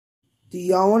Do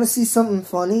y'all want to see something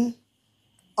funny?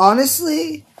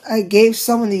 Honestly, I gave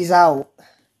some of these out.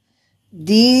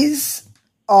 These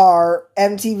are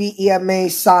MTV EMA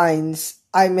signs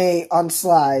I made on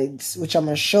slides, which I'm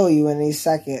going to show you in a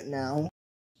second now.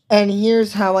 And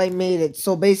here's how I made it.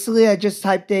 So basically, I just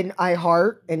typed in I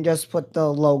heart and just put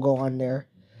the logo on there.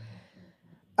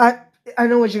 I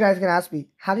know what you guys are going to ask me.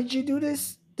 How did you do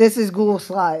this? This is Google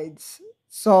Slides.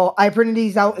 So I printed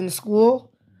these out in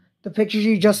school, the pictures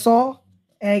you just saw,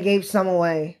 and I gave some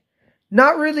away.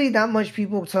 Not really that much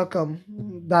people took them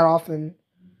that often.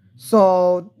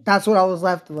 So that's what I was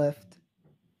left with.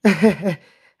 I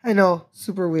know,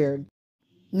 super weird.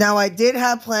 Now, I did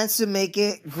have plans to make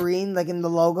it green, like in the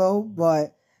logo,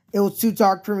 but it was too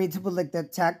dark for me to put like the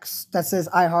text that says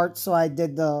I heart, so I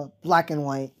did the black and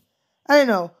white. I don't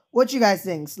know. What you guys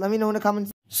think? Let me know in the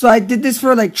comments. So I did this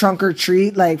for like trunk or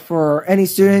treat, like for any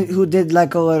student who did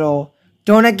like a little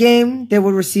donut game, they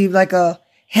would receive like a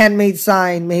handmade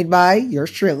sign made by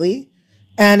yours truly.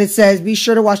 And it says, be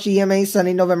sure to watch the EMA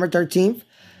Sunday, November 13th,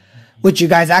 which you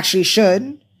guys actually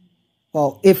should.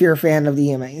 Well, if you're a fan of the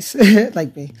EMAs,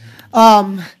 like me.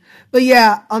 But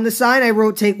yeah, on the sign, I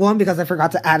wrote take one because I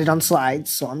forgot to add it on slides,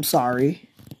 so I'm sorry.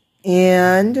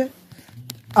 And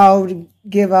I would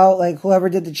give out, like, whoever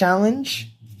did the challenge,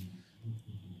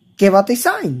 give out these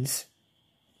signs.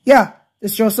 Yeah,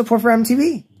 this shows support for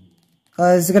MTV.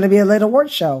 Because it's going to be a late award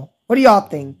show. What do y'all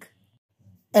think?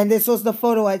 And this was the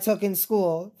photo I took in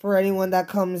school for anyone that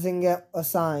comes and get a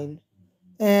sign.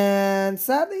 And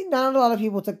sadly, not a lot of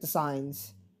people took the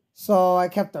signs. So I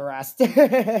kept the rest.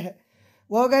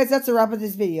 Well, guys, that's a wrap of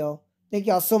this video. Thank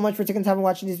y'all so much for taking time and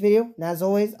watching this video. And as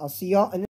always, I'll see y'all in the